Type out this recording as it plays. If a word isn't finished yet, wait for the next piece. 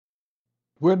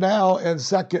We're now in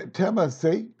 2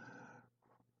 Timothy,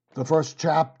 the first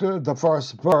chapter, the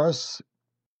first verse.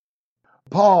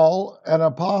 Paul, an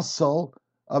apostle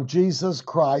of Jesus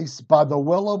Christ, by the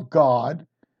will of God,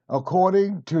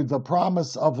 according to the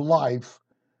promise of life,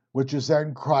 which is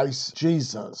in Christ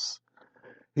Jesus.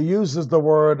 He uses the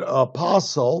word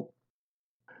apostle.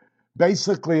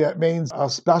 Basically, it means a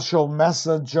special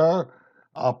messenger,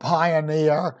 a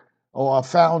pioneer, or a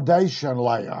foundation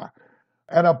layer.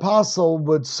 An apostle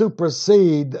would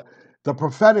supersede the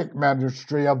prophetic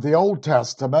ministry of the Old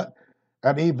Testament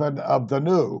and even of the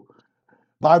New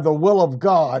by the will of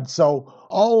God. So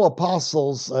all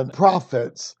apostles and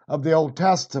prophets of the Old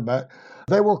Testament,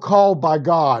 they were called by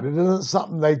God. It isn't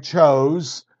something they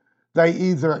chose. They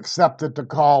either accepted the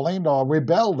calling or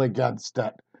rebelled against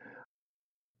it.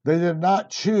 They did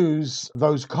not choose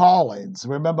those callings.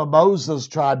 Remember, Moses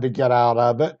tried to get out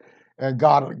of it, and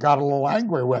God got a little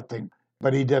angry with him,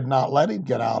 but he did not let him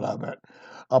get out of it.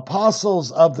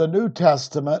 Apostles of the New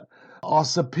Testament are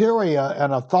superior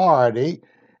in authority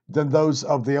than those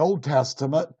of the Old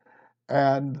Testament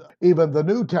and even the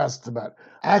New Testament.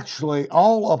 Actually,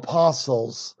 all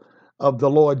apostles of the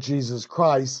Lord Jesus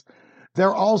Christ,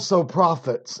 they're also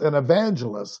prophets and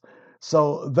evangelists.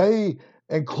 So they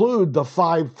include the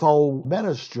fivefold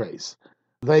ministries.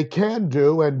 They can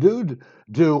do and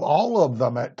do all of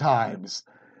them at times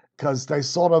because they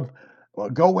sort of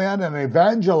go in and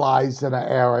evangelize in an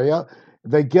area.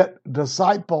 They get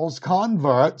disciples,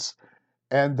 converts,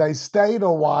 and they stayed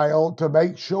a while to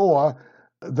make sure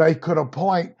they could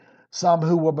appoint some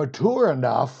who were mature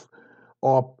enough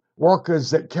or workers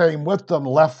that came with them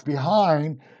left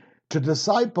behind to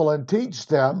disciple and teach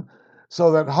them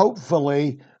so that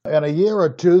hopefully in a year or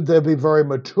two they'll be very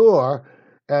mature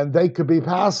and they could be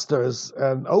pastors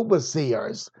and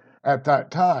overseers at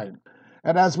that time.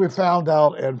 And as we found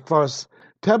out in 1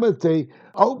 Timothy,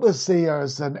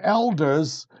 overseers and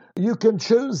elders, you can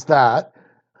choose that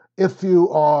if you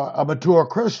are a mature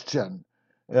Christian.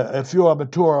 If you're a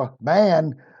mature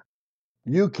man,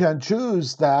 you can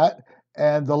choose that,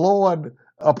 and the Lord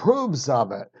approves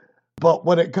of it. But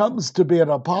when it comes to being an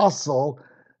apostle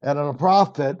and a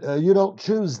prophet, you don't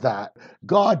choose that.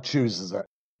 God chooses it.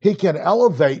 He can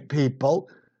elevate people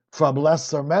from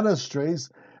lesser ministries,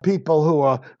 people who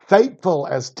are faithful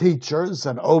as teachers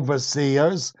and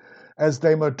overseers. As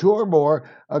they mature more,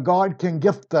 God can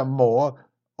gift them more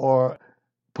or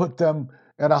put them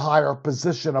in a higher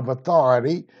position of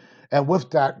authority, and with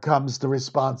that comes the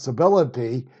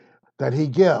responsibility that he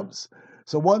gives.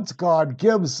 So once God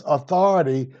gives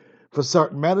authority for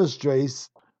certain ministries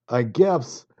and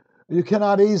gifts, you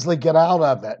cannot easily get out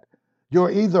of it.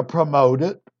 You're either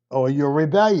promoted or you're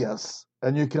rebellious,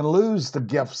 and you can lose the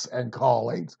gifts and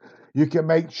callings. You can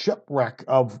make shipwreck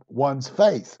of one's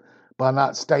faith by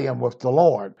not staying with the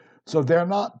Lord. So they're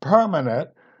not permanent,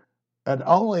 and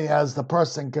only as the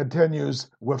person continues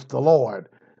with the Lord.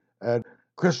 And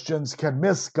Christians can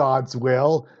miss God's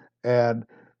will and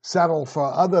settle for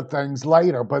other things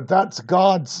later, but that's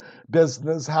God's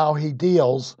business, how he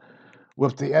deals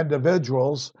with the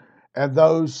individuals and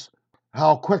those,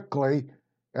 how quickly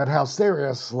and how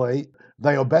seriously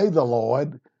they obey the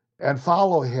Lord and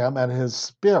follow him and his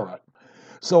spirit.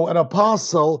 So an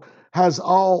apostle has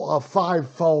all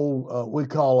fivefold, we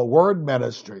call it word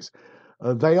ministries.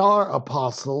 They are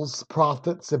apostles,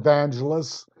 prophets,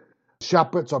 evangelists,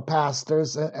 shepherds or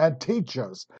pastors, and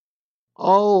teachers,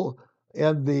 all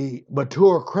in the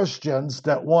mature Christians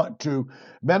that want to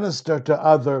minister to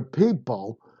other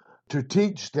people, to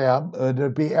teach them, to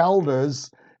be elders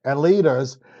and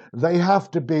leaders. They have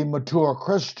to be mature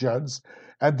Christians,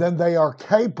 and then they are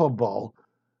capable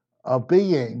of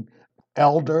being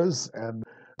elders and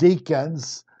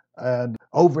deacons and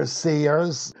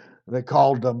overseers. They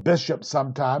called them bishops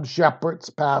sometimes, shepherds,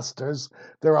 pastors.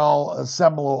 They're all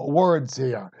similar words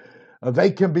here.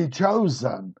 They can be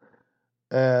chosen,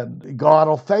 and God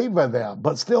will favor them,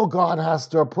 but still God has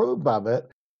to approve of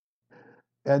it.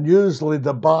 And usually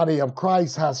the body of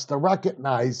Christ has to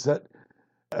recognize it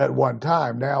at one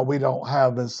time. Now we don't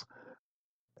have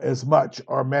as much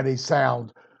or many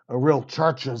sound real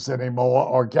churches anymore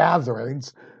or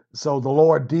gatherings. So the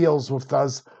Lord deals with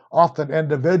us often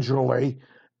individually,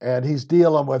 and he's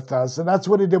dealing with us. And that's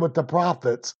what he did with the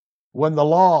prophets. When the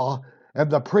law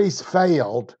and the priests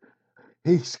failed,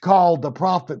 he's called the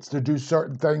prophets to do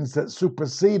certain things that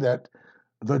superseded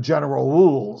the general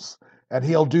rules. And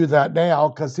he'll do that now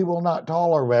because he will not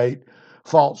tolerate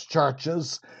false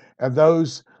churches and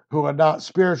those who are not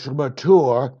spiritually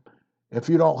mature. If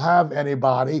you don't have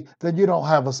anybody, then you don't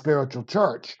have a spiritual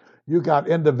church. You got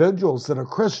individuals that are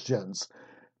Christians,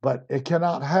 but it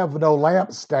cannot have no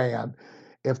lampstand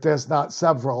if there's not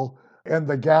several in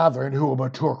the gathering who are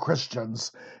mature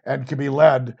Christians and can be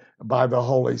led by the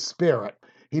Holy Spirit.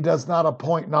 He does not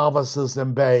appoint novices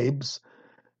and babes,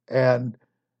 and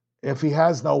if he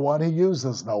has no one, he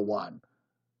uses no one.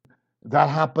 That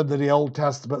happened in the Old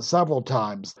Testament several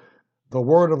times. The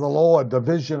word of the Lord, the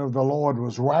vision of the Lord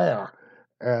was rare,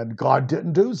 and God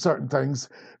didn't do certain things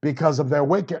because of their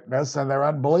wickedness and their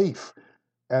unbelief.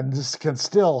 And this can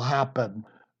still happen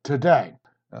today.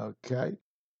 Okay?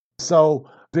 So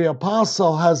the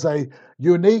apostle has a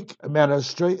unique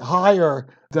ministry, higher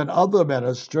than other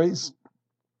ministries.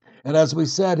 And as we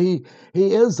said, he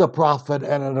is a prophet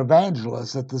and an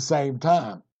evangelist at the same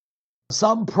time.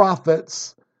 Some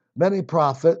prophets, many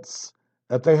prophets,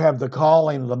 if they have the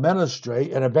calling of the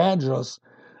ministry, and evangelists,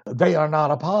 they are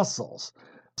not apostles.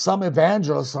 Some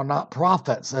evangelists are not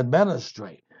prophets in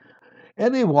ministry.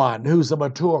 Anyone who's a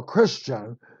mature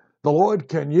Christian, the Lord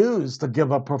can use to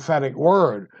give a prophetic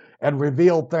word and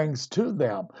reveal things to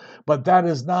them. But that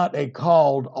is not a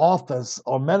called office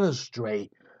or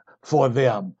ministry for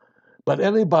them. But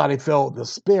anybody filled with the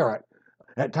Spirit,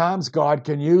 at times God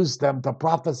can use them to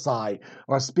prophesy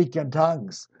or speak in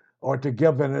tongues or to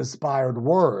give an inspired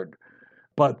word.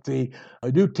 But the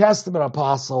New Testament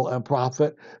apostle and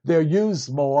prophet, they're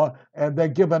used more and they're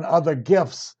given other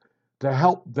gifts to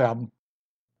help them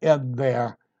in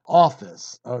their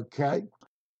office. Okay?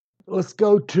 Let's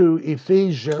go to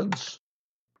Ephesians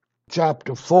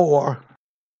chapter 4.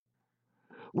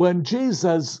 When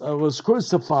Jesus was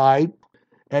crucified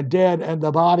and dead in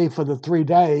the body for the 3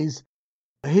 days,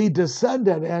 he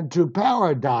descended into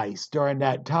paradise during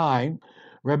that time.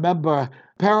 Remember,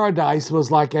 paradise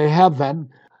was like a heaven,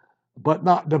 but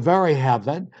not the very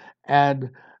heaven,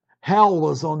 and hell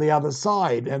was on the other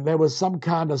side, and there was some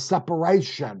kind of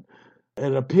separation.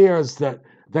 It appears that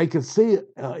they could see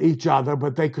each other,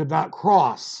 but they could not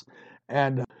cross.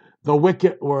 And the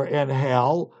wicked were in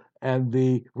hell, and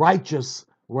the righteous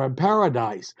were in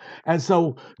paradise. And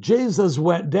so Jesus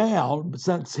went down,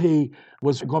 since he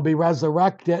was going to be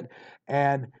resurrected,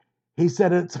 and he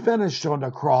said it's finished on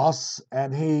the cross,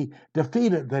 and he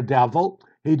defeated the devil.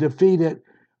 He defeated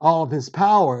all of his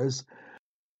powers.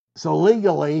 So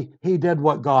legally, he did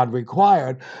what God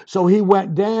required. So he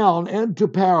went down into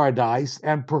paradise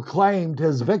and proclaimed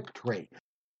his victory.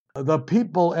 The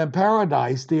people in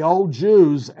paradise, the old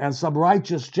Jews and some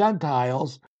righteous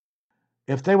Gentiles,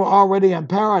 if they were already in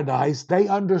paradise, they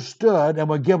understood and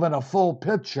were given a full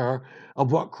picture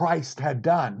of what Christ had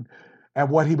done and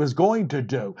what he was going to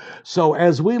do. So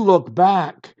as we look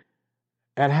back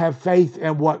and have faith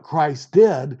in what Christ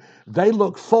did, they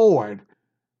look forward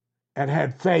and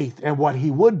had faith in what he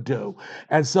would do.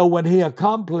 And so when he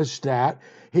accomplished that,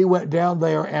 he went down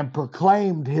there and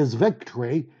proclaimed his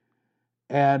victory,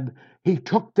 and he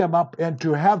took them up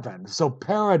into heaven. So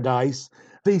paradise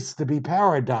ceased to be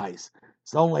paradise.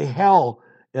 It's only hell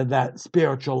in that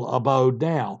spiritual abode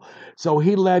now. So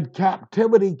he led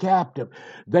captivity captive.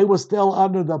 They were still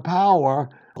under the power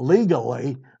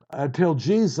legally until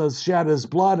Jesus shed his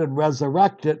blood and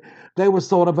resurrected. They were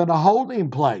sort of in a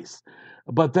holding place.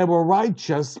 But they were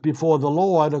righteous before the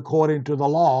Lord according to the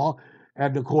law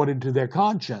and according to their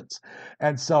conscience.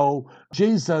 And so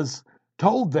Jesus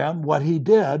told them what he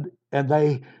did, and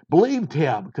they believed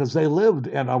him because they lived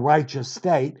in a righteous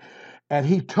state, and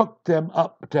he took them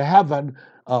up to heaven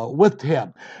with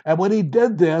him. And when he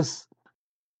did this,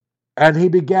 and he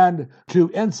began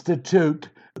to institute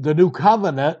the new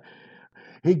covenant,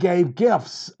 he gave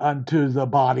gifts unto the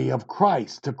body of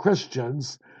Christ, to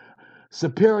Christians,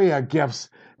 superior gifts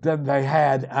than they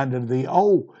had under the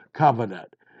old covenant.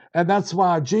 And that's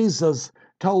why Jesus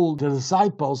told the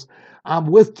disciples, I'm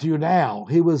with you now.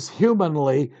 He was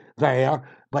humanly there,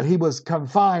 but he was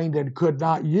confined and could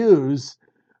not use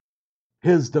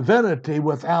his divinity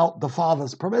without the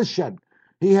Father's permission.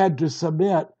 He had to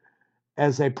submit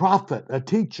as a prophet, a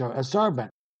teacher, a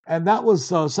servant. And that was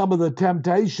some of the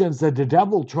temptations that the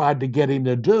devil tried to get him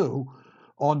to do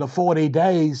on the 40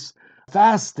 days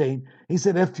fasting. He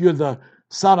said, if you're the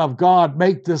Son of God,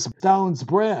 make this stones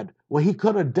bread. Well, he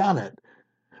could have done it,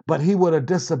 but he would have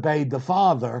disobeyed the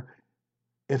Father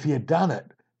if he had done it.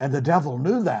 And the devil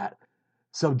knew that.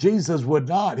 So Jesus would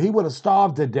not. He would have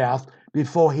starved to death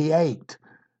before he ate.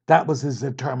 That was his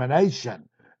determination.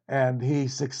 And he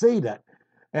succeeded.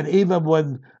 And even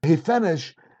when he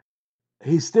finished,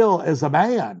 he still is a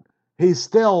man. He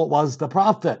still was the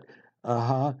prophet.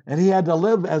 And he had to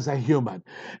live as a human.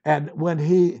 And when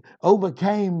he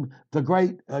overcame the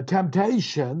great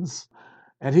temptations,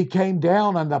 and he came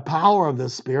down on the power of the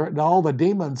Spirit, and all the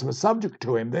demons were subject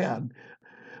to him then.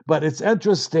 But it's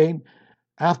interesting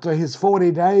after his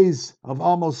 40 days of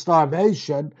almost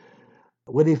starvation,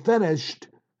 when he finished,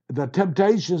 the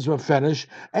temptations were finished,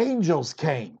 angels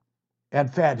came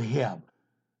and fed him.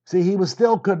 See, he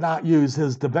still could not use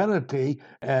his divinity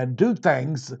and do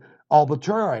things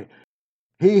arbitrarily.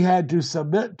 He had to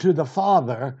submit to the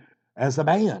Father as a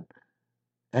man,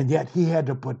 and yet he had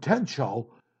the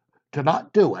potential to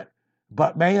not do it.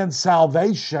 But man's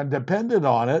salvation depended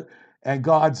on it, and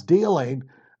God's dealing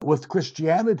with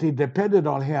Christianity depended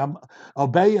on him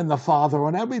obeying the Father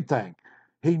on everything.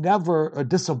 He never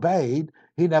disobeyed,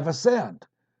 he never sinned.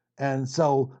 And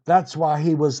so that's why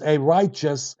he was a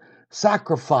righteous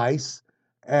sacrifice,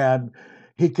 and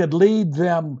he could lead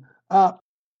them up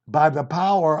by the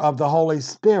power of the Holy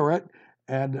Spirit,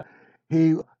 and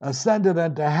he ascended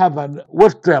into heaven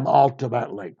with them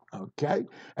ultimately. Okay?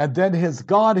 And then his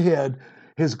Godhead,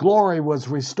 his glory was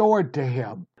restored to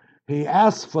him. He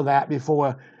asked for that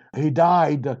before he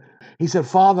died. He said,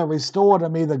 Father, restore to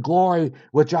me the glory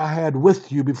which I had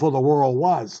with you before the world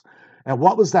was. And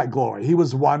what was that glory? He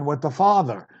was one with the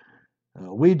Father.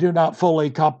 We do not fully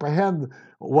comprehend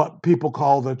what people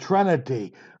call the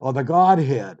Trinity or the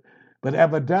Godhead, but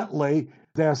evidently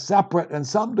they're separate in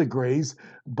some degrees,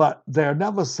 but they're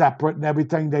never separate in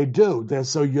everything they do. They're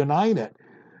so united.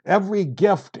 Every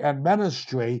gift and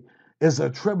ministry is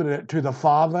attributed to the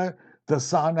Father, the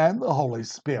Son, and the Holy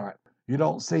Spirit. You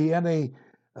don't see any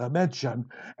mention.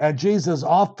 And Jesus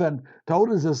often told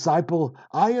his disciples,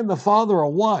 I and the Father are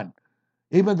one.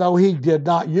 Even though he did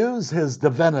not use his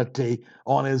divinity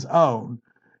on his own,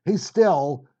 he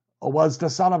still was the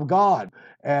Son of God,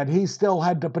 and he still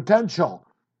had the potential.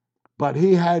 But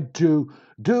he had to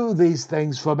do these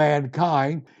things for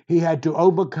mankind. He had to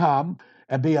overcome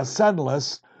and be a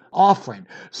sinless offering.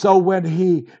 So when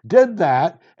he did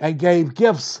that and gave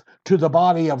gifts to the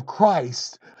body of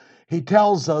Christ, he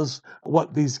tells us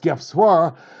what these gifts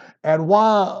were. And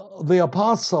while the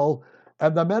apostle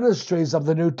and the ministries of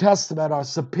the New Testament are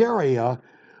superior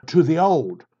to the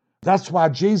Old, that's why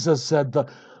Jesus said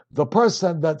the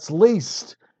person that's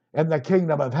least in the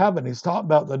kingdom of heaven, he's talking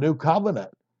about the new covenant,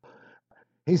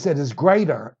 he said is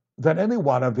greater than any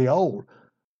one of the old.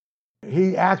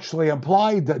 He actually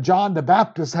implied that John the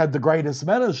Baptist had the greatest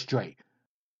ministry,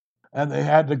 and they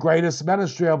had the greatest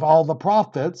ministry of all the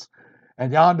prophets,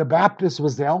 and John the Baptist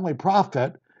was the only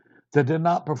prophet that did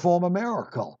not perform a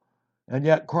miracle. And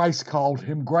yet Christ called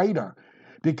him greater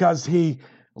because he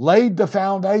laid the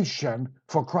foundation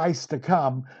for Christ to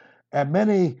come. And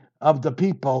many of the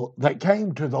people that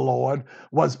came to the Lord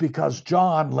was because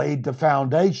John laid the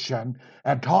foundation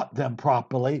and taught them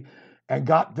properly and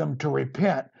got them to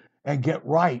repent and get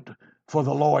right for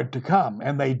the Lord to come.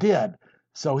 And they did.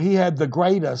 So he had the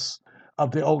greatest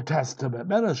of the Old Testament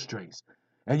ministries.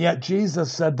 And yet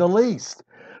Jesus said the least.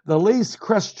 The least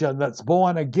Christian that's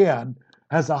born again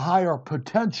has a higher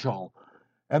potential.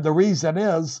 And the reason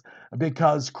is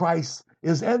because Christ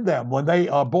is in them. When they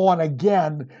are born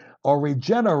again or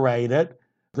regenerated,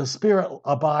 the Spirit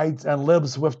abides and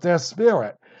lives with their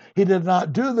spirit. He did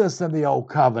not do this in the Old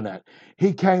Covenant.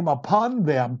 He came upon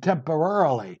them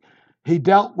temporarily. He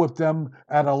dealt with them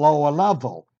at a lower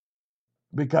level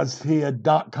because he had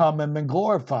not come and been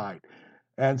glorified.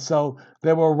 And so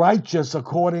they were righteous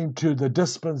according to the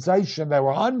dispensation they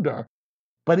were under.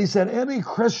 But he said any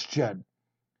Christian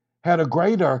had a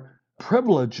greater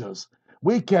privileges.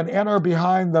 We can enter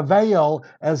behind the veil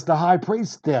as the high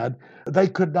priest did. They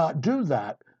could not do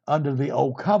that under the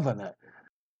old covenant.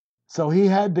 So he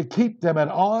had to keep them at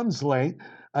arm's length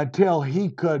until he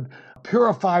could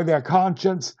purify their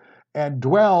conscience and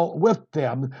dwell with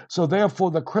them. So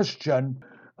therefore the Christian,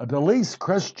 the least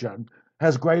Christian,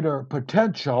 has greater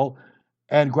potential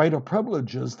and greater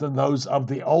privileges than those of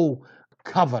the old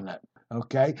covenant.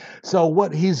 Okay? So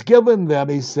what he's given them,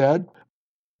 he said,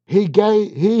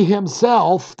 he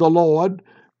himself, the Lord,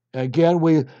 again,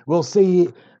 we will see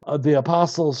the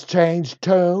apostles change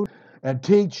tone and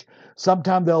teach.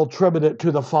 Sometimes they'll attribute it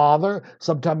to the Father.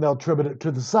 Sometimes they'll attribute it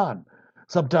to the Son.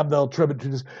 Sometimes they'll attribute it to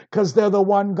this, because they're the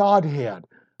one Godhead.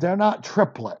 They're not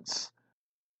triplets.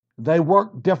 They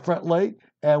work differently,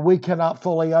 and we cannot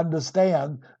fully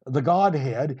understand the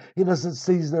Godhead. He doesn't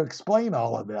cease to explain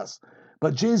all of this.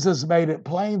 But Jesus made it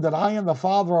plain that I and the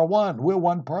Father are one. We're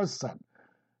one person.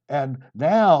 And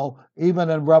now, even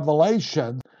in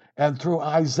Revelation and through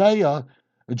Isaiah,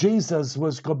 Jesus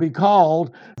was going to be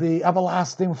called the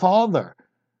everlasting Father,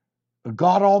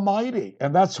 God Almighty.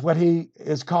 And that's what he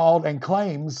is called and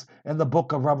claims in the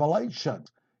book of Revelation.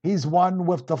 He's one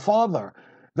with the Father.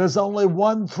 There's only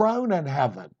one throne in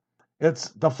heaven. It's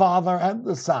the Father and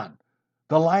the Son,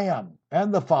 the Lamb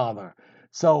and the Father.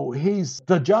 So he's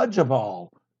the judge of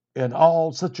all. in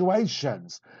all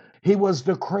situations. He was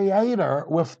the creator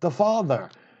with the Father.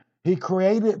 He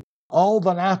created all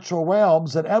the natural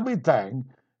realms and everything,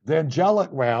 the angelic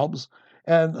realms.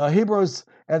 And Hebrews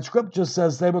and Scripture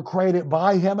says they were created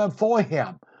by him and for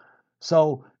him.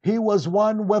 So he was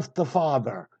one with the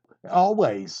Father,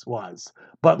 always was,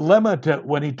 but limited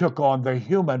when he took on the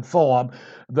human form.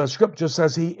 The Scripture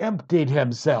says he emptied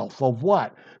himself of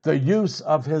what? The use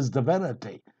of his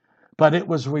divinity. But it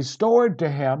was restored to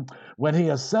him when he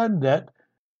ascended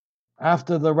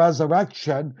after the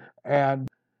resurrection. And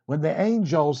when the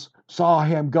angels saw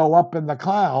him go up in the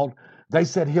cloud, they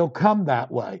said he'll come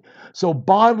that way. So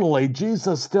bodily,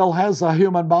 Jesus still has a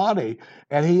human body,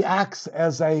 and he acts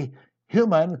as a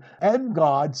human and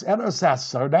God's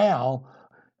intercessor now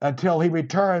until he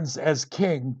returns as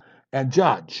king and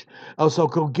judge. Also,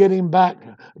 getting back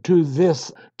to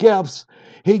this gifts,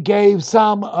 he gave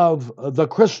some of the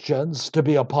Christians to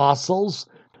be apostles.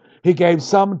 He gave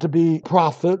some to be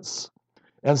prophets,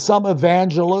 and some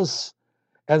evangelists,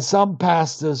 and some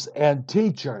pastors and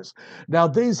teachers. Now,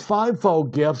 these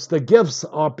fivefold gifts, the gifts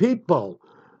are people.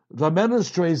 The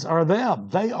ministries are them.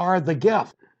 They are the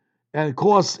gift. And of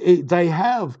course, they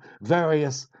have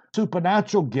various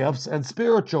supernatural gifts and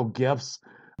spiritual gifts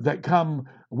that come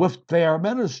with their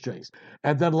ministries.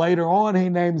 And then later on, he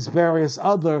names various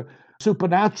other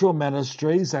supernatural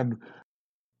ministries and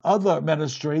other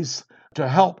ministries to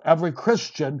help. Every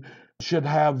Christian should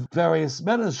have various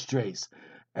ministries,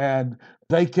 and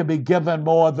they can be given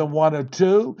more than one or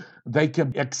two. They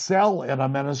can excel in a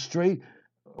ministry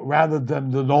rather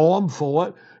than the norm for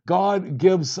it. God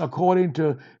gives according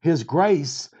to his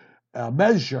grace a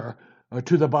measure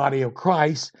to the body of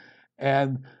Christ,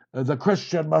 and the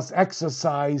Christian must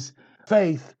exercise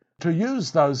faith to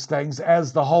use those things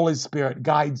as the Holy Spirit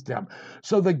guides them.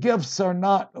 So the gifts are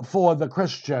not for the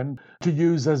Christian to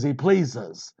use as he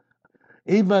pleases.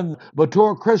 Even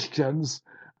mature Christians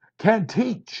can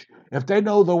teach. If they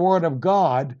know the Word of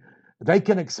God, they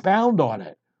can expound on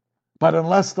it. But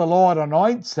unless the Lord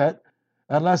anoints it,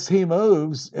 unless he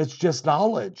moves, it's just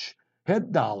knowledge,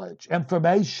 head knowledge,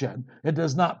 information. It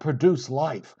does not produce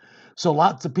life. So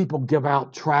lots of people give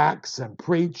out tracts and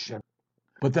preach,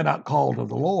 but they're not called of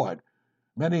the Lord.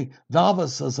 Many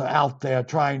novices are out there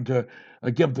trying to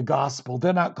give the gospel.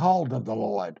 They're not called of the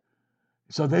Lord.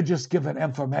 So they're just giving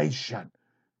information.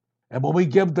 And when we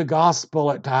give the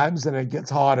gospel at times, and it gets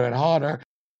harder and harder,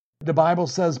 the Bible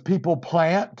says people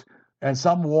plant and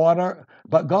some water,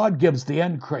 but God gives the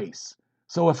increase.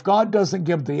 So if God doesn't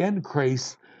give the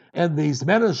increase in these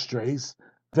ministries,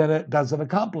 then it doesn't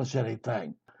accomplish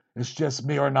anything. It's just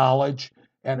mere knowledge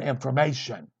and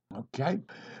information. Okay?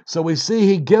 So we see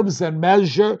he gives in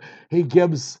measure, he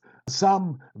gives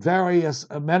some various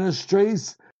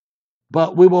ministries,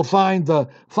 but we will find the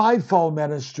fivefold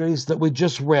ministries that we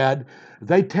just read,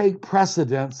 they take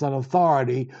precedence and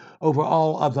authority over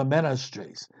all other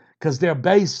ministries because they're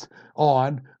based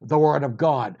on the Word of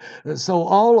God. So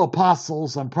all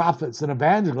apostles and prophets and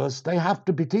evangelists, they have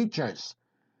to be teachers.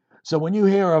 So when you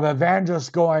hear of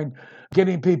evangelists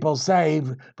getting people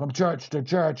saved from church to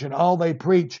church, and all they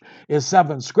preach is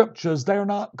 7 scriptures, they're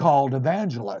not called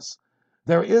evangelists.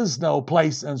 There is no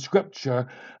place in Scripture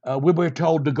we were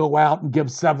told to go out and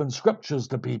give 7 scriptures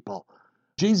to people.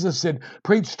 Jesus said,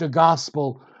 preach the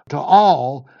gospel to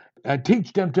all and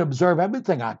teach them to observe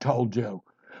everything I told you.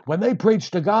 When they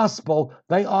preached the gospel,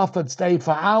 they often stayed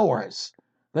for hours.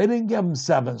 They didn't give them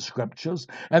 7 scriptures.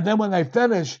 And then when they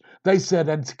finished, they said,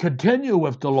 and continue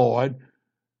with the Lord,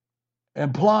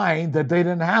 implying that they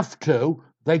didn't have to.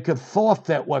 They could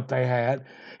forfeit what they had.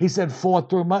 He said, for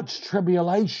through much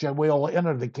tribulation we'll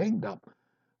enter the kingdom.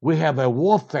 We have a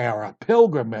warfare, a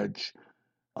pilgrimage,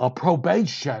 a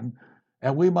probation,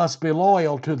 and we must be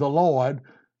loyal to the Lord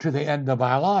to the end of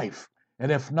our life.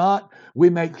 And if not,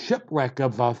 we make shipwreck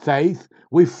of our faith.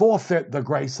 We forfeit the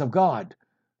grace of God.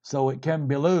 So it can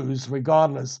be lost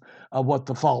regardless of what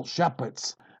the false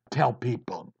shepherds tell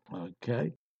people.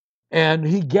 Okay? And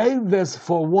he gave this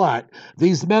for what?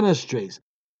 These ministries.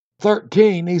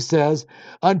 13, he says,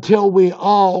 until we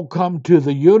all come to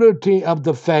the unity of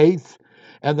the faith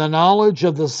and the knowledge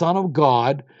of the Son of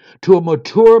God, to a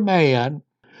mature man,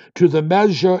 to the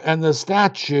measure and the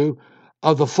stature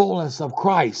of the fullness of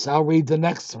Christ. I'll read the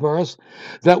next verse.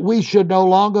 That we should no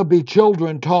longer be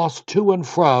children tossed to and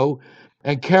fro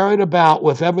and carried about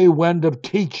with every wind of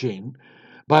teaching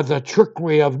by the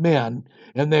trickery of men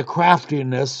and their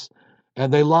craftiness,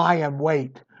 and they lie in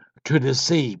wait to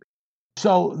deceive.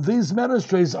 So these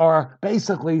ministries are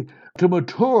basically to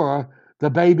mature the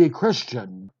baby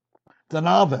Christian, the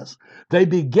novice. They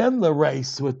begin the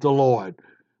race with the Lord,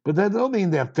 but that don't mean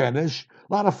they're finished.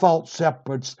 A lot of false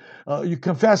shepherds. You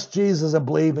confess Jesus and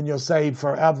believe and you're saved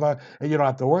forever and you don't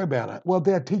have to worry about it. Well,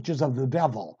 they're teachers of the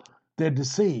devil. They're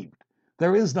deceived.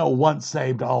 There is no once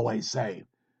saved, always saved.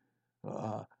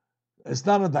 It's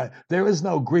none of that. There is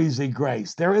no greasy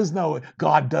grace. There is no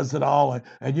God does it all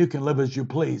and you can live as you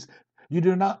please. You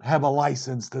do not have a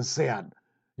license to sin.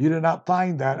 You do not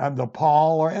find that under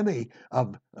Paul or any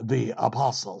of the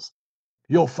apostles.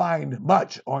 You'll find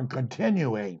much on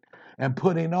continuing and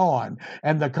putting on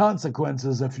and the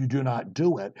consequences if you do not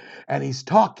do it. And he's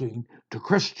talking to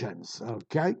Christians,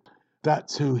 okay?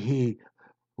 That's who he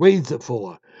reads it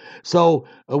for. So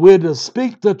we're to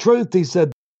speak the truth, he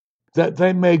said, that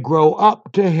they may grow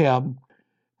up to him,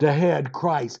 to head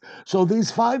Christ. So these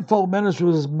fivefold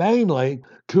ministries is mainly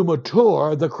to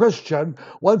mature the Christian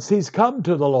once he's come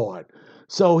to the Lord.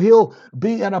 So he'll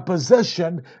be in a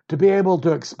position to be able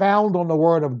to expound on the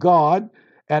Word of God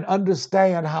and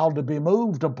understand how to be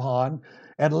moved upon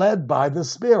and led by the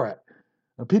Spirit.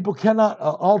 People cannot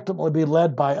ultimately be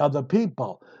led by other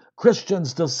people.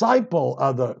 Christians disciple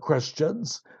other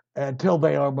Christians until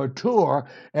they are mature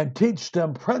and teach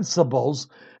them principles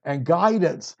and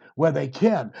guidance where they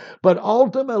can. But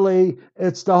ultimately,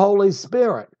 it's the Holy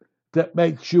Spirit that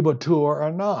makes you mature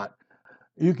or not.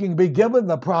 You can be given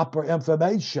the proper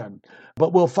information,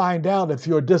 but we'll find out if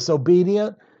you're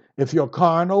disobedient, if you're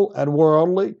carnal and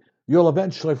worldly, you'll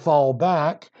eventually fall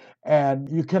back and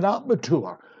you cannot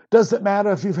mature. Doesn't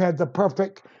matter if you've had the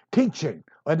perfect teaching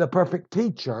and the perfect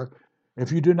teacher,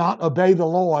 if you do not obey the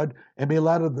Lord and be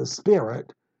led of the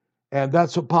Spirit. And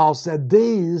that's what Paul said.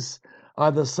 These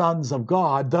are the sons of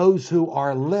God, those who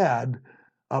are led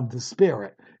of the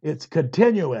Spirit. It's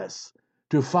continuous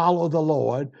to follow the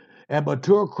Lord, and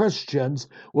mature Christians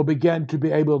will begin to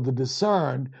be able to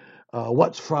discern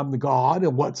what's from God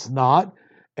and what's not,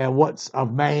 and what's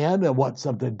of man and what's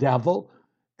of the devil.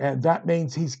 And that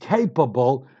means he's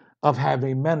capable of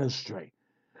having ministry.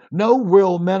 No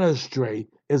real ministry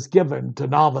is given to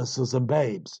novices and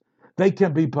babes. They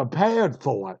can be prepared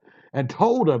for it and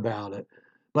told about it,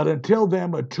 but until they're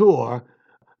mature,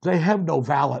 they have no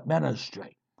valid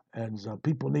ministry. And so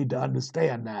people need to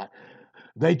understand that.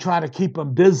 They try to keep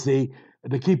them busy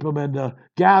to keep them in the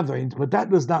gatherings, but that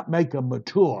does not make them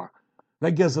mature.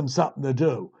 That gives them something to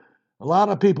do. A lot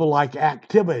of people like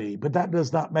activity, but that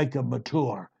does not make them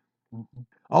mature.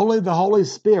 Only the Holy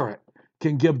Spirit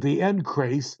can give the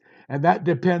increase, and that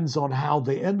depends on how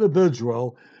the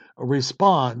individual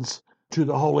responds to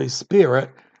the Holy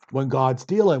Spirit when God's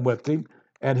dealing with him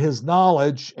and his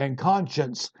knowledge and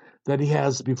conscience that he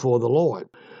has before the Lord.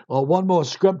 Well, one more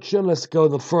scripture. Let's go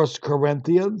to 1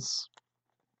 Corinthians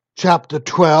chapter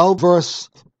 12, verse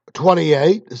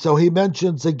 28. So he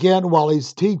mentions again while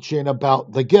he's teaching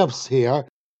about the gifts here,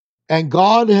 and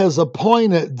God has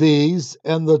appointed these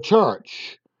in the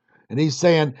church. And he's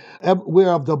saying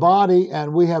we're of the body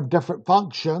and we have different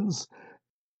functions.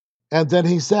 And then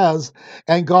he says,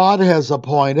 and God has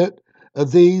appointed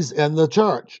these in the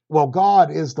church. Well,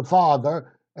 God is the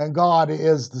Father, and God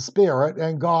is the Spirit,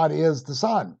 and God is the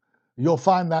Son. You'll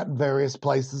find that in various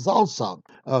places also.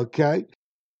 Okay.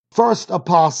 First,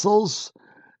 apostles.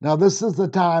 Now, this is the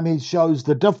time he shows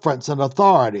the difference in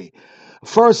authority.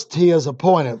 First, he is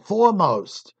appointed.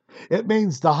 Foremost, it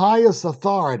means the highest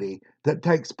authority that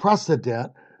takes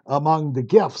precedent among the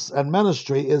gifts and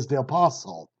ministry is the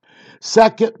apostle.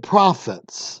 Second,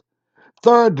 prophets.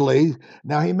 Thirdly,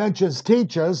 now he mentions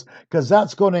teachers because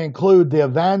that's going to include the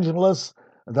evangelists,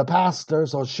 the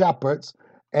pastors or shepherds,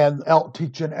 and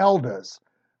teaching elders.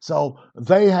 So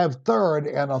they have third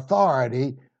in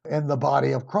authority in the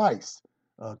body of Christ.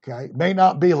 Okay, may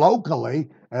not be locally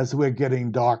as we're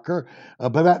getting darker,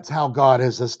 but that's how God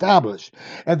has established.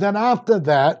 And then after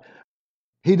that,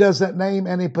 he doesn't name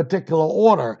any particular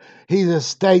order. He just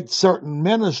states certain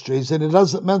ministries, and he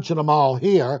doesn't mention them all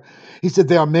here. He said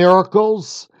there are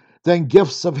miracles, then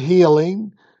gifts of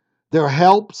healing, there are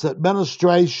helps,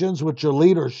 administrations, which are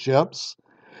leaderships,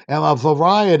 and a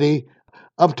variety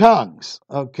of tongues.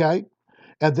 Okay?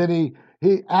 And then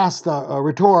he asked a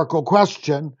rhetorical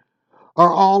question,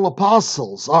 are all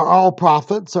apostles, are all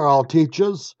prophets, are all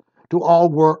teachers, do all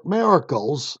work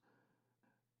miracles?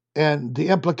 And the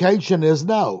implication is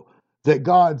no, that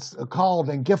God's called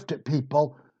and gifted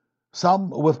people, some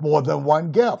with more than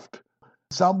one gift,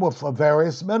 some with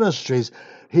various ministries.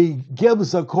 He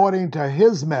gives according to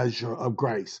his measure of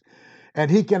grace. And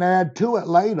he can add to it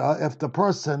later if the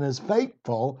person is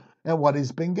faithful in what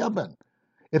he's been given.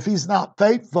 If he's not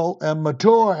faithful and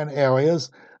mature in areas,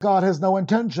 God has no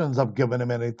intentions of giving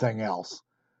him anything else.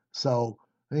 So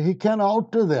he can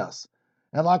alter this.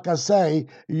 And like I say,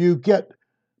 you get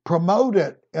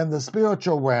promoted in the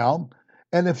spiritual realm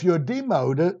And if you're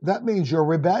demoted, that means you're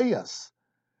rebellious.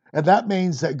 And that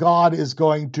means that God is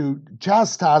going to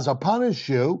chastise or punish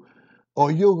you,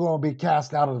 or you're going to be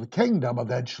cast out of the kingdom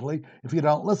eventually if you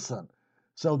don't listen.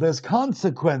 So there's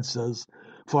consequences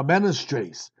for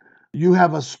ministries. You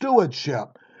have a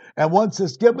stewardship. And once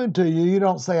it's given to you, you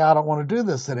don't say, I don't want to do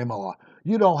this anymore.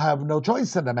 You don't have no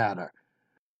choice in the matter.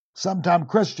 Sometimes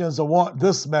Christians will want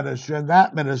this ministry and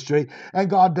that ministry, and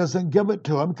God doesn't give it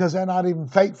to them because they're not even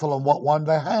faithful in what one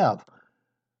they have.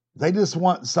 They just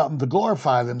want something to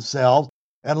glorify themselves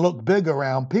and look big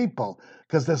around people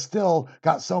because they've still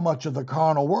got so much of the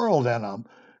carnal world in them,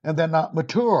 and they're not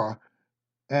mature.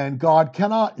 And God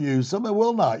cannot use them and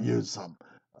will not use them.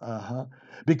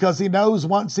 Because he knows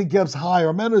once he gives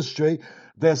higher ministry,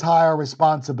 there's higher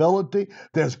responsibility,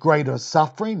 there's greater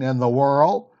suffering in the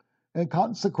world, and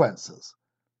consequences.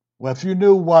 Well, if you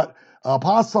knew what an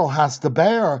apostle has to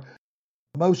bear,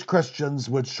 most Christians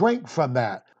would shrink from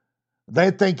that.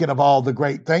 They're thinking of all the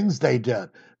great things they did.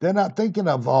 They're not thinking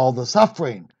of all the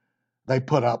suffering they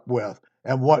put up with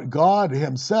and what God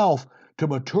himself, to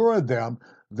mature them,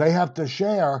 they have to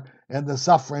share in the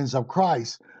sufferings of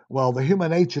Christ. Well, the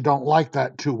human nature don't like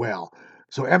that too well.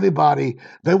 So everybody,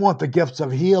 they want the gifts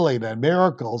of healing and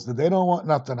miracles. They don't want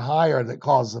nothing higher that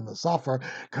causes them to suffer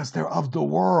because they're of the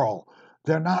world.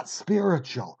 They're not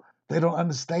spiritual. They don't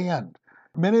understand.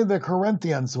 Many of the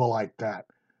Corinthians were like that.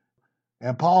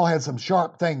 And Paul had some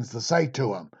sharp things to say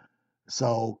to them.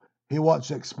 So he wants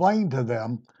to explain to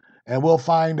them, and we'll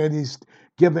find that he's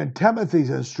given Timothy's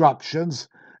instructions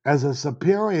as a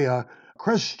superior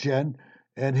Christian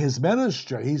in his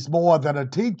ministry. He's more than a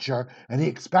teacher, and he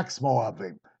expects more of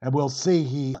him. And we'll see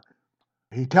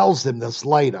he tells him this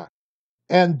later.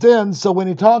 And then, so when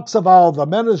he talks of all the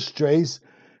ministries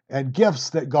and gifts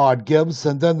that God gives,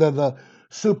 and then the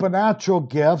supernatural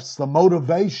gifts, the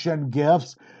motivation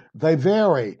gifts, they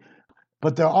vary,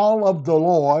 but they're all of the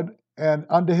Lord and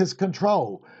under his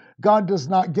control. God does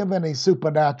not give any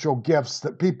supernatural gifts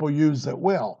that people use at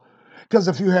will. Because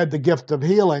if you had the gift of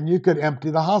healing, you could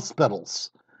empty the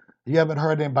hospitals. You haven't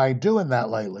heard anybody doing that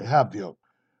lately, have you?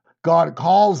 God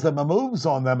calls them and moves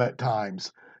on them at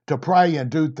times to pray and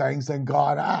do things, and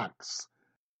God acts.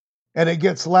 And it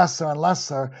gets lesser and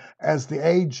lesser as the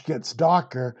age gets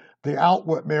darker. The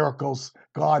outward miracles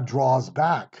God draws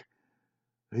back.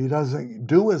 He doesn't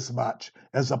do as much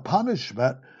as a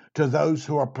punishment to those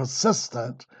who are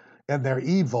persistent in their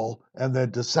evil and their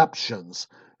deceptions.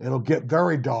 It'll get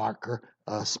very darker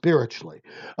spiritually.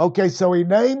 Okay, so he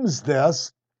names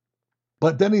this,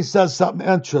 but then he says something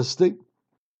interesting.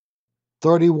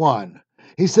 31.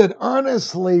 He said,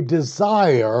 earnestly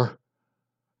desire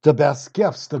the best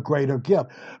gifts, the greater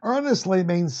gift. Earnestly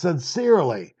means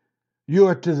sincerely. You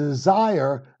are to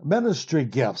desire ministry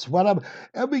gifts.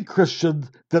 Every Christian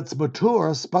that's mature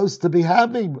is supposed to be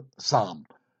having some.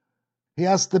 He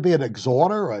has to be an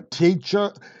exhorter, a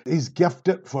teacher. He's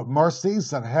gifted for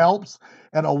mercies and helps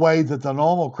in a way that the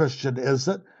normal Christian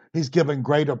isn't. He's given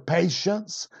greater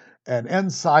patience and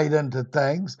insight into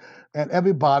things. And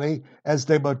everybody, as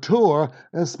they mature,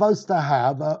 is supposed to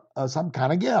have some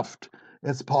kind of gift.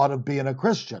 It's part of being a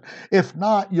Christian. If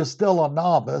not, you're still a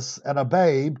novice and a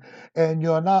babe, and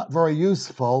you're not very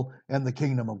useful in the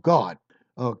kingdom of God.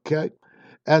 Okay?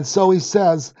 And so he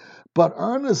says, but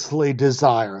earnestly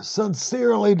desire,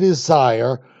 sincerely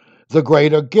desire the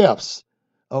greater gifts.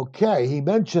 Okay, he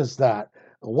mentions that.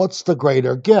 What's the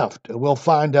greater gift? We'll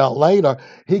find out later.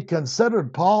 He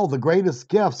considered, Paul, the greatest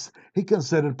gifts, he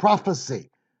considered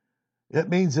prophecy. It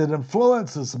means it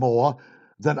influences more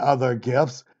than other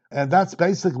gifts. And that's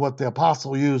basically what the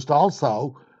apostle used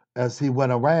also as he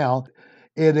went around.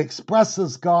 It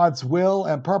expresses God's will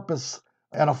and purpose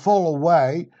in a fuller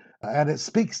way, and it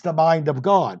speaks the mind of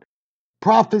God.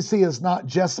 Prophecy is not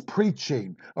just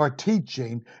preaching or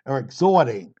teaching or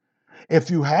exhorting.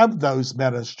 If you have those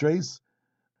ministries,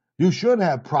 you should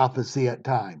have prophecy at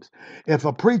times. If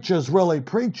a preacher is really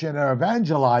preaching or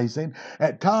evangelizing,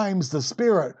 at times the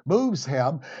Spirit moves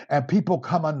him and people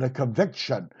come under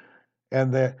conviction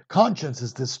and their conscience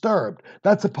is disturbed.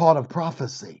 That's a part of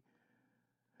prophecy.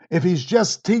 If he's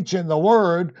just teaching the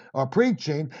word or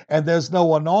preaching and there's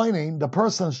no anointing, the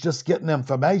person's just getting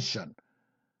information.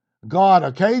 God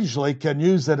occasionally can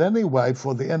use it anyway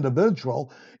for the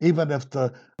individual, even if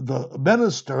the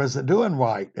minister isn't doing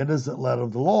right and isn't led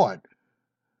of the Lord.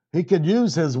 He can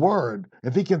use his word.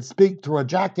 If he can speak through a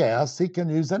jackass, he can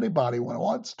use anybody when he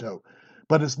wants to.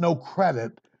 But it's no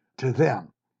credit to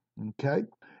them. Okay?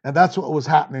 And that's what was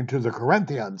happening to the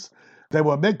Corinthians. They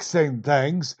were mixing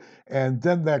things, and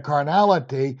then their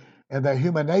carnality and their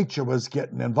human nature was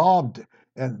getting involved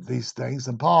in these things.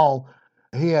 And Paul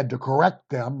he had to correct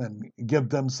them and give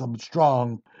them some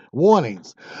strong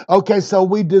warnings. Okay, so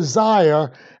we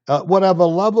desire, whatever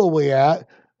level we're at,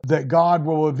 that God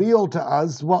will reveal to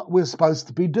us what we're supposed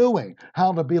to be doing,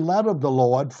 how to be led of the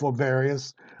Lord for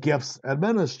various gifts and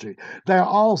ministry. They're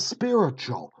all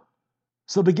spiritual.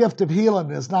 So the gift of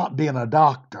healing is not being a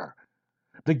doctor.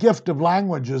 The gift of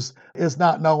languages is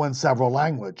not knowing several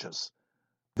languages.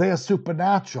 They are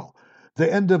supernatural.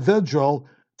 The individual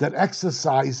that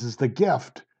exercises the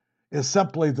gift is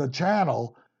simply the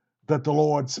channel that the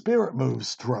Lord's Spirit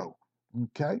moves through.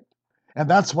 Okay? And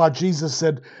that's why Jesus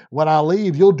said, when I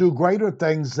leave, you'll do greater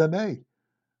things than me.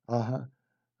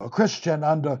 A Christian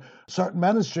under certain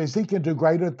ministries, he can do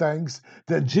greater things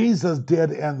than Jesus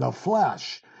did in the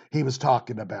flesh, he was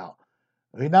talking about.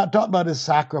 He's not talking about his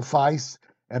sacrifice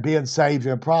and being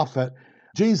Savior and prophet.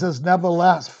 Jesus never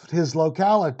left his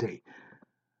locality.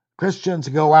 Christians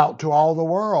go out to all the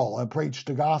world and preach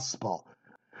the gospel.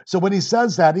 So when he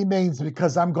says that, he means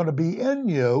because I'm going to be in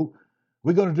you,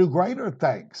 we're going to do greater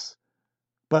things.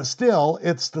 But still,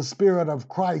 it's the Spirit of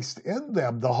Christ in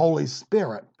them, the Holy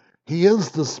Spirit. He is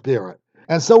the Spirit.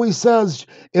 And so he says,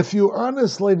 if you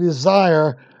earnestly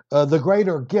desire the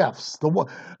greater gifts,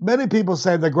 many people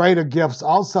say the greater gifts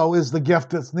also is the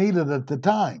gift that's needed at the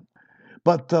time.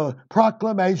 But the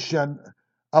proclamation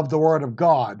of the Word of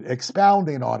God,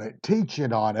 expounding on it,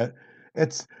 teaching on it,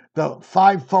 it's the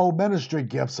fivefold ministry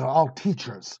gifts are all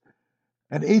teachers.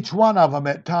 And each one of them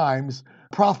at times,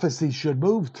 prophecy should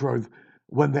move through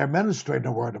when they're ministering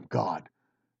the Word of God.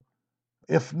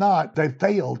 If not, they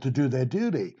fail to do their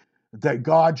duty, that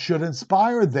God should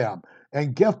inspire them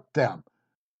and gift them.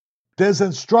 There's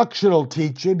instructional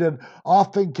teaching that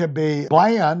often can be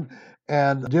bland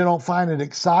and you don't find it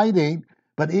exciting,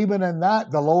 but even in that,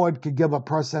 the Lord can give a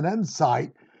person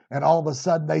insight and all of a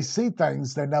sudden they see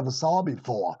things they never saw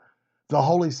before. The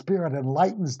Holy Spirit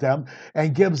enlightens them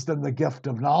and gives them the gift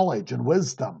of knowledge and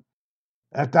wisdom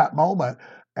at that moment,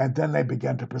 and then they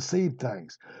begin to perceive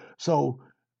things. So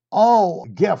all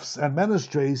gifts and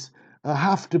ministries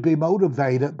have to be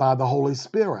motivated by the Holy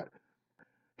Spirit.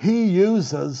 He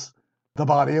uses the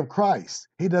body of Christ.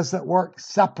 He doesn't work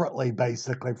separately,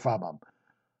 basically, from them.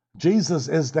 Jesus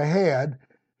is the head.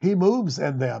 He moves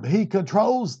in them. He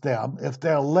controls them if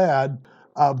they're led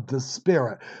of the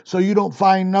Spirit. So you don't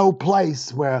find no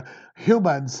place where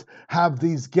humans have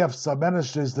these gifts or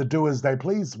ministries to do as they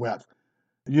please with.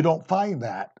 You don't find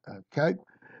that, okay?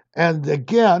 And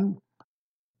again,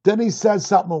 then he said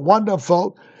something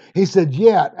wonderful. He said,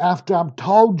 yet, after I've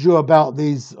told you about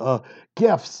these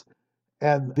gifts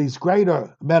and these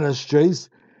greater ministries,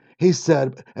 he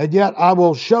said, and yet I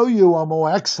will show you a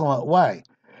more excellent way.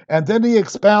 And then he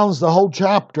expounds the whole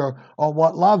chapter on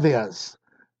what love is.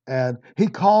 And he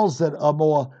calls it a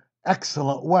more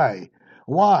excellent way.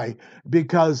 Why?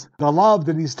 Because the love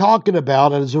that he's talking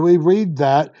about, as we read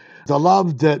that, the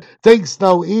love that thinks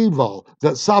no evil,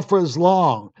 that suffers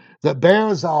long, that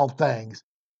bears all things,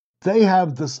 they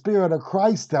have the Spirit of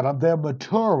Christ in them. They're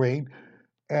maturing,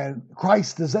 and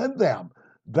Christ is in them.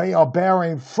 They are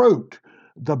bearing fruit.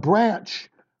 The branch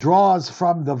draws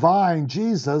from the vine,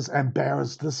 Jesus, and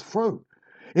bears this fruit.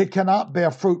 It cannot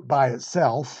bear fruit by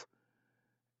itself.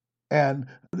 And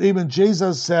even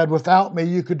Jesus said, without me,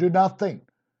 you could do nothing.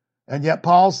 And yet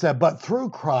Paul said, but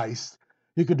through Christ,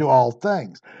 you can do all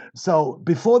things. So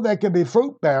before there can be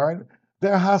fruit bearing,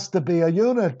 there has to be a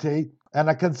unity and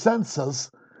a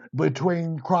consensus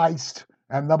between Christ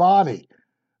and the body.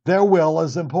 Their will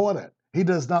is important. He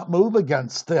does not move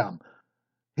against them.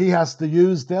 He has to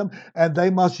use them, and they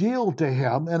must yield to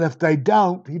him. And if they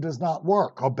don't, he does not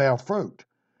work or bear fruit.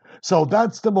 So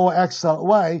that's the more excellent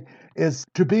way, is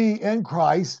to be in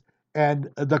Christ, and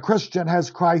the Christian has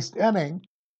Christ in him,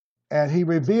 and he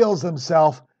reveals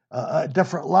himself at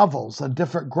different levels and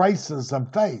different graces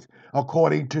and faith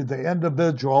according to the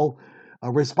individual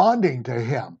responding to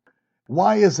him.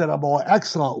 Why is it a more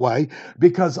excellent way?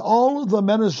 Because all of the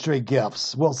ministry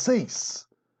gifts will cease.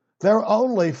 They're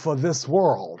only for this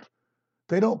world.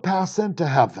 They don't pass into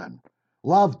heaven.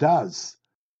 Love does.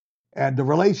 And the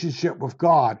relationship with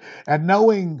God and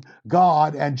knowing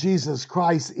God and Jesus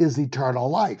Christ is eternal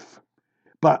life.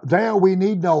 But there we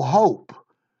need no hope,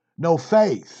 no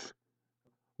faith.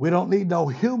 We don't need no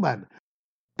human.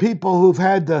 People who've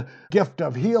had the gift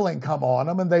of healing come on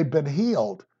them and they've been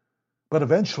healed, but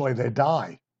eventually they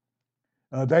die.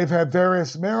 They've had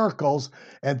various miracles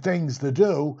and things to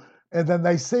do, and then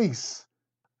they cease.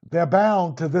 They're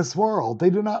bound to this world. They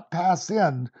do not pass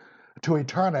in to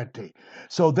eternity.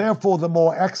 So therefore, the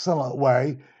more excellent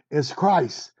way is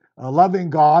Christ. Loving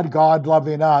God, God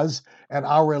loving us, and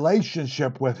our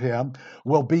relationship with him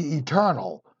will be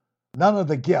eternal. None of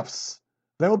the gifts.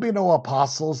 There will be no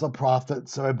apostles or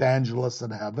prophets or evangelists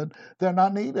in heaven. They're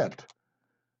not needed.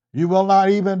 You will not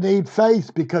even need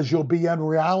faith because you'll be in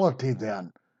reality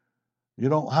then. You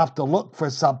don't have to look for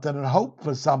something and hope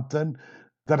for something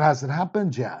that hasn't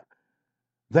happened yet.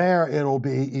 There it'll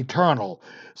be eternal.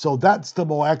 So that's the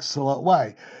more excellent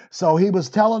way. So he was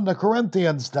telling the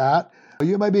Corinthians that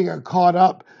you maybe get caught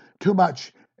up too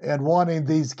much in wanting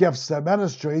these gifts and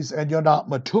ministries, and you're not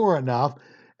mature enough,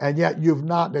 and yet you've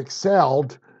not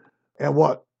excelled in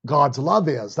what God's love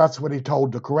is. That's what he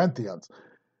told the Corinthians.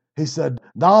 He said,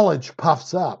 knowledge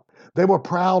puffs up. They were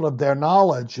proud of their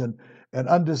knowledge and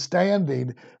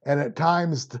understanding, and at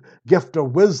times the gift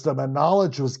of wisdom and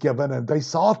knowledge was given, and they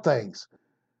saw things,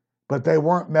 but they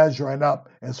weren't measuring up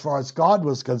as far as God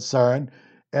was concerned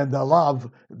in the love,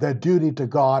 their duty to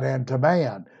God and to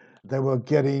man. They were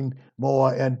getting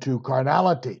more into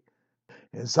carnality.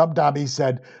 And sometimes he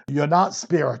said, you're not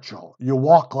spiritual. You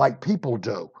walk like people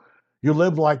do. You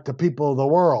live like the people of the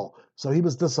world. So he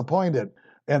was disappointed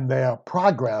in their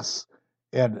progress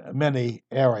in many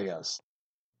areas.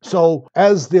 So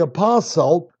as the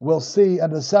apostle, we'll see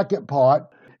in the second part,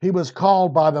 he was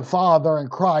called by the Father in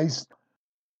Christ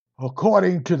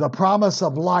according to the promise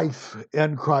of life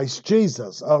in Christ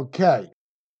Jesus. Okay.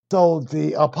 So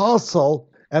the apostle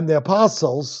and the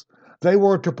apostles, they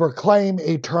were to proclaim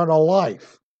eternal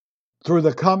life through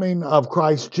the coming of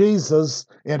Christ Jesus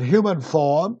in human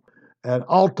form and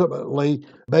ultimately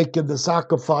making the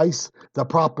sacrifice, the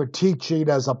proper teaching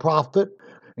as a prophet,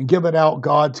 and giving out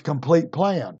God's complete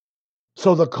plan.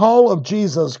 So the call of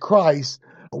Jesus Christ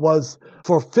was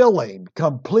fulfilling,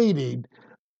 completing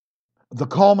the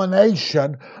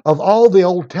culmination of all the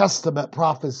Old Testament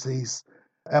prophecies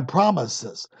and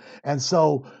promises. And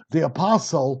so the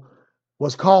apostle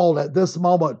was called at this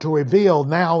moment to reveal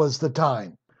now is the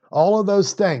time. All of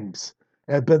those things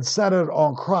have been centered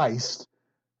on Christ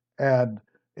and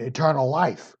eternal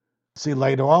life. See,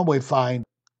 later on we find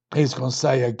he's going to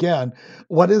say again,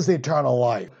 what is eternal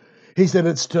life? He said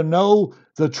it's to know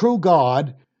the true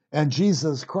God and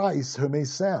Jesus Christ whom he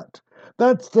sent.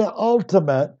 That's the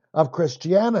ultimate of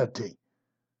Christianity,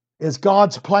 is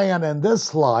God's plan in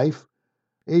this life.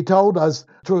 He told us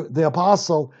through the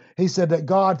apostle, he said that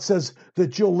God says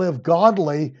that you'll live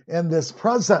godly in this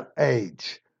present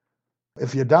age.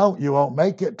 If you don't, you won't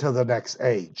make it to the next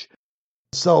age.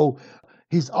 So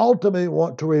he's ultimately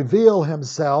want to reveal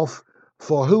himself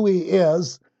for who he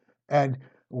is, and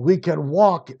we can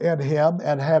walk in him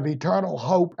and have eternal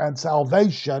hope and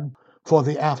salvation for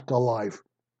the afterlife.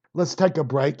 Let's take a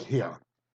break here.